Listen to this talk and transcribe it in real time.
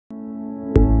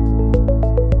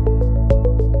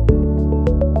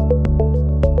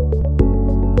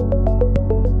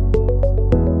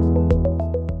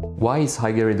Why is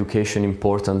higher education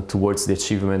important towards the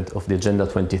achievement of the Agenda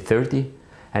 2030,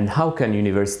 and how can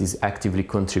universities actively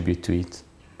contribute to it?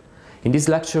 In this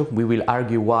lecture, we will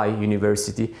argue why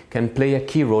university can play a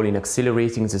key role in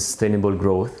accelerating the sustainable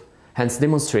growth, hence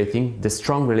demonstrating the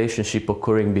strong relationship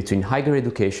occurring between higher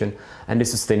education and the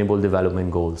Sustainable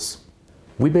Development Goals.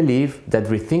 We believe that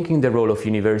rethinking the role of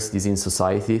universities in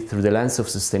society through the lens of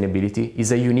sustainability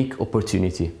is a unique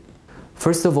opportunity.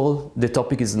 First of all, the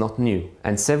topic is not new,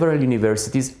 and several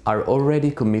universities are already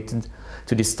committed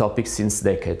to this topic since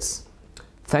decades.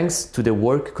 Thanks to the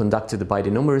work conducted by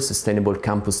the numerous sustainable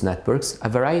campus networks, a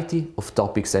variety of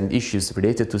topics and issues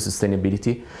related to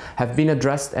sustainability have been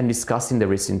addressed and discussed in the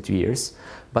recent years,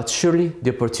 but surely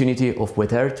the opportunity of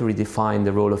whether to redefine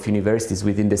the role of universities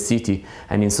within the city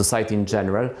and in society in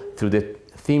general through the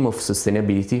theme of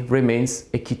sustainability remains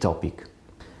a key topic.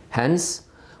 Hence,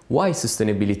 why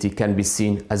sustainability can be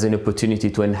seen as an opportunity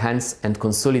to enhance and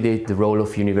consolidate the role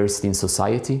of university in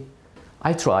society?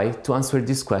 I try to answer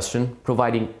this question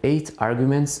providing 8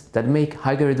 arguments that make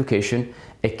higher education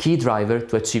a key driver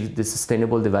to achieve the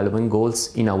Sustainable Development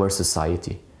Goals in our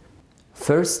society.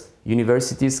 First,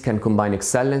 universities can combine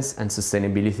excellence and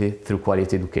sustainability through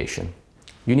quality education.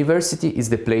 University is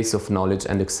the place of knowledge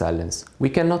and excellence.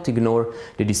 We cannot ignore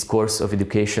the discourse of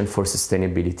education for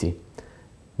sustainability.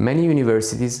 Many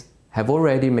universities have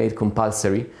already made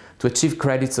compulsory to achieve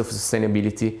credits of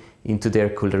sustainability into their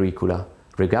curricula,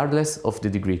 regardless of the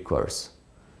degree course.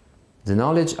 The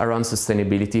knowledge around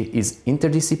sustainability is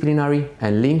interdisciplinary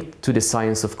and linked to the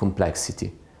science of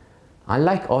complexity.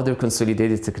 Unlike other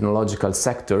consolidated technological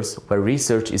sectors, where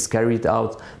research is carried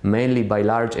out mainly by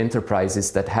large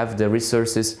enterprises that have the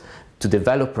resources to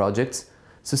develop projects,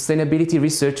 sustainability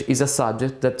research is a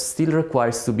subject that still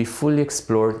requires to be fully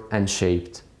explored and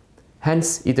shaped.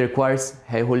 Hence, it requires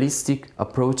a holistic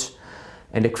approach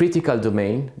and a critical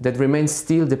domain that remains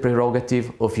still the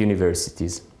prerogative of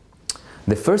universities.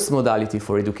 The first modality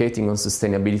for educating on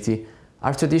sustainability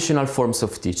are traditional forms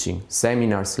of teaching,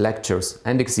 seminars, lectures,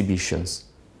 and exhibitions.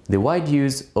 The wide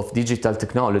use of digital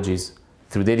technologies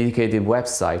through dedicated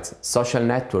websites, social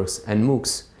networks, and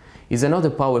MOOCs is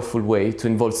another powerful way to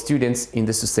involve students in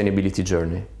the sustainability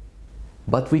journey.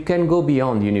 But we can go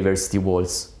beyond university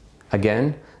walls.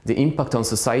 Again, the impact on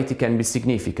society can be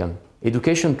significant.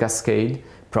 Education cascade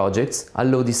projects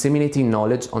allow disseminating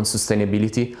knowledge on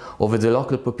sustainability over the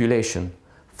local population.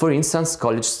 For instance,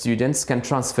 college students can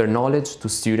transfer knowledge to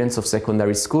students of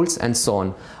secondary schools and so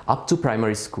on, up to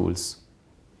primary schools.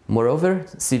 Moreover,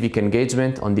 civic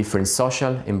engagement on different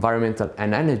social, environmental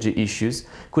and energy issues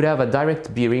could have a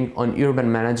direct bearing on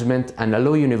urban management and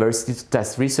allow universities to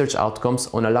test research outcomes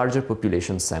on a larger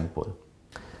population sample.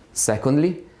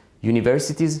 Secondly,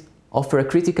 universities offer a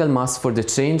critical mass for the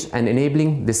change and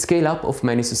enabling the scale-up of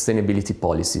many sustainability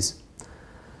policies.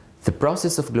 The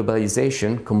process of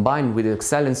globalization, combined with the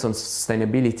excellence on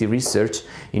sustainability research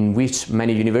in which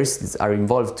many universities are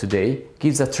involved today,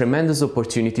 gives us tremendous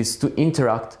opportunities to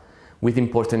interact with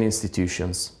important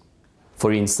institutions.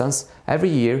 For instance, every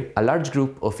year, a large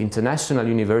group of international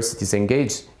universities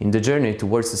engaged in the journey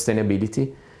towards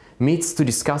sustainability meets to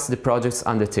discuss the projects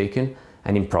undertaken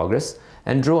and in progress,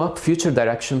 and draw up future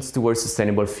directions towards a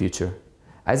sustainable future.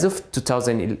 As of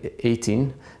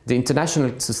 2018, the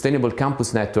International Sustainable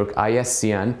Campus Network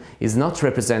ISCN is not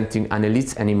representing an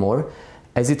elite anymore,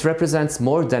 as it represents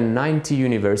more than 90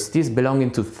 universities belonging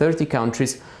to 30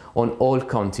 countries on all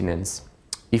continents.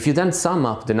 If you then sum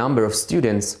up the number of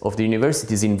students of the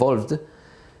universities involved,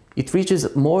 it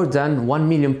reaches more than 1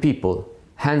 million people.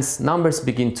 Hence, numbers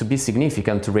begin to be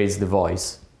significant to raise the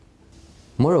voice.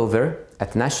 Moreover,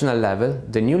 at national level,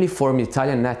 the newly formed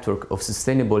Italian network of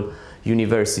sustainable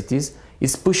universities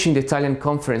is pushing the Italian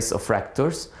Conference of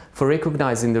Rectors for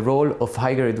recognizing the role of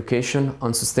higher education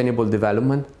on sustainable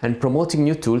development and promoting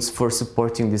new tools for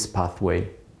supporting this pathway.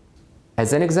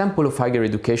 As an example of higher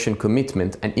education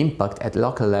commitment and impact at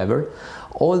local level,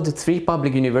 all the 3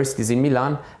 public universities in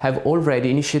Milan have already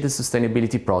initiated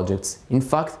sustainability projects. In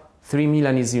fact, 3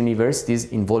 Milanese universities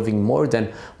involving more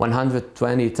than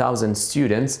 120,000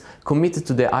 students committed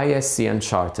to the ISCN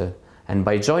Charter, and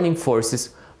by joining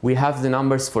forces we have the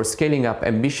numbers for scaling up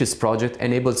ambitious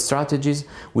project-enabled strategies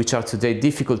which are today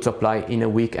difficult to apply in a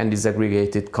weak and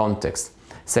disaggregated context,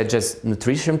 such as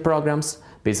nutrition programs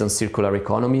based on circular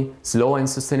economy, slow and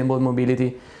sustainable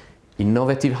mobility,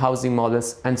 innovative housing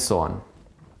models, and so on.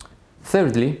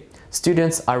 Thirdly,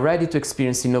 students are ready to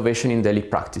experience innovation in daily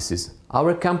practices.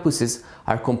 Our campuses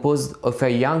are composed of a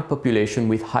young population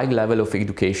with high level of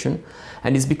education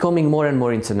and is becoming more and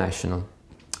more international.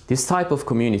 This type of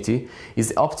community is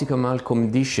the optimal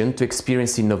condition to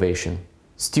experience innovation.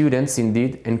 Students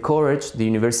indeed encourage the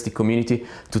university community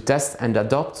to test and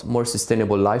adopt more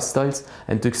sustainable lifestyles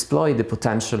and to exploit the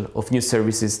potential of new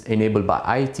services enabled by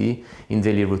IT in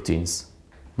daily routines.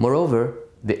 Moreover,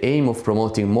 the aim of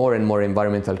promoting more and more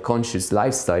environmental conscious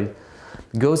lifestyle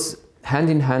goes hand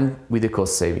in hand with the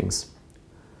cost savings.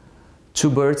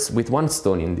 Two birds with one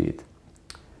stone indeed.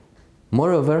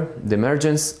 Moreover, the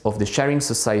emergence of the sharing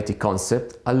society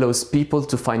concept allows people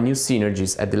to find new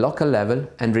synergies at the local level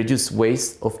and reduce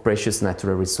waste of precious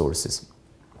natural resources.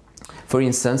 For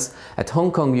instance, at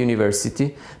Hong Kong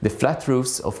University, the flat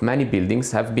roofs of many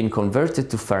buildings have been converted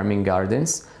to farming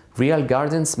gardens, real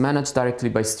gardens managed directly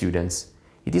by students.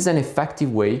 It is an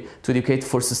effective way to educate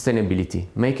for sustainability,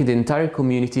 making the entire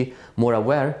community more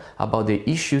aware about the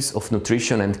issues of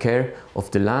nutrition and care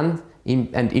of the land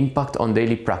and impact on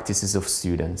daily practices of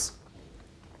students.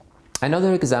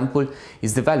 Another example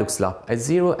is the Velux Lab, a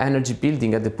zero-energy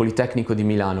building at the Politecnico di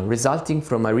Milano, resulting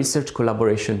from a research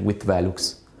collaboration with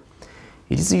Velux.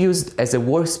 It is used as a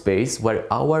workspace where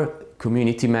our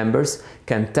community members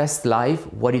can test live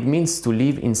what it means to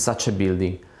live in such a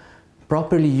building,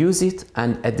 properly use it,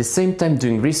 and at the same time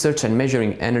doing research and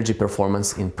measuring energy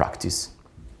performance in practice.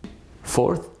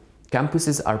 Fourth,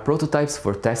 campuses are prototypes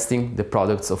for testing the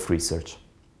products of research.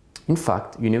 In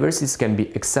fact, universities can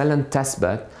be excellent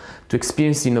testbed to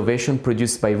experience innovation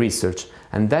produced by research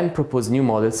and then propose new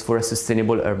models for a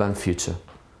sustainable urban future.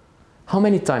 How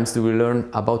many times do we learn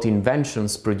about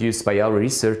inventions produced by our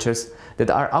researchers that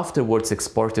are afterwards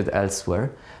exported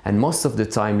elsewhere and most of the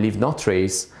time leave no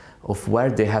trace of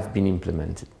where they have been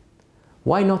implemented?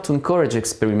 Why not to encourage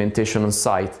experimentation on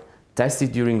site,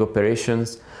 tested during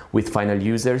operations with final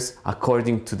users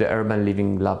according to the Urban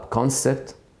Living Lab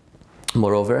concept?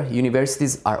 Moreover,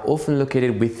 universities are often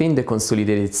located within the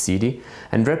consolidated city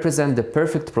and represent the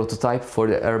perfect prototype for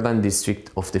the urban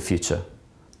district of the future.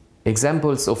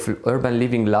 Examples of urban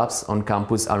living labs on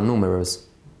campus are numerous.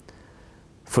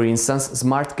 For instance,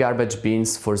 smart garbage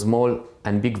bins for small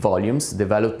and big volumes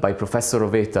developed by Professor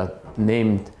Rovetta,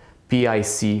 named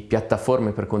PIC,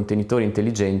 Piattaforme per Contenitori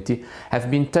Intelligenti, have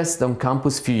been tested on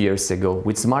campus a few years ago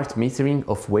with smart metering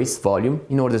of waste volume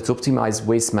in order to optimize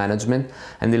waste management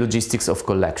and the logistics of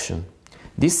collection.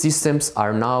 These systems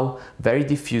are now very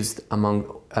diffused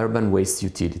among urban waste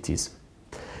utilities.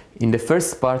 In the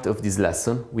first part of this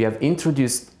lesson, we have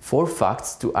introduced 4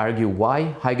 facts to argue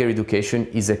why higher education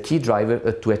is a key driver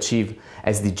to achieve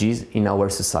SDGs in our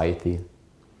society.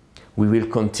 We will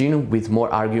continue with more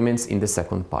arguments in the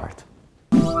second part.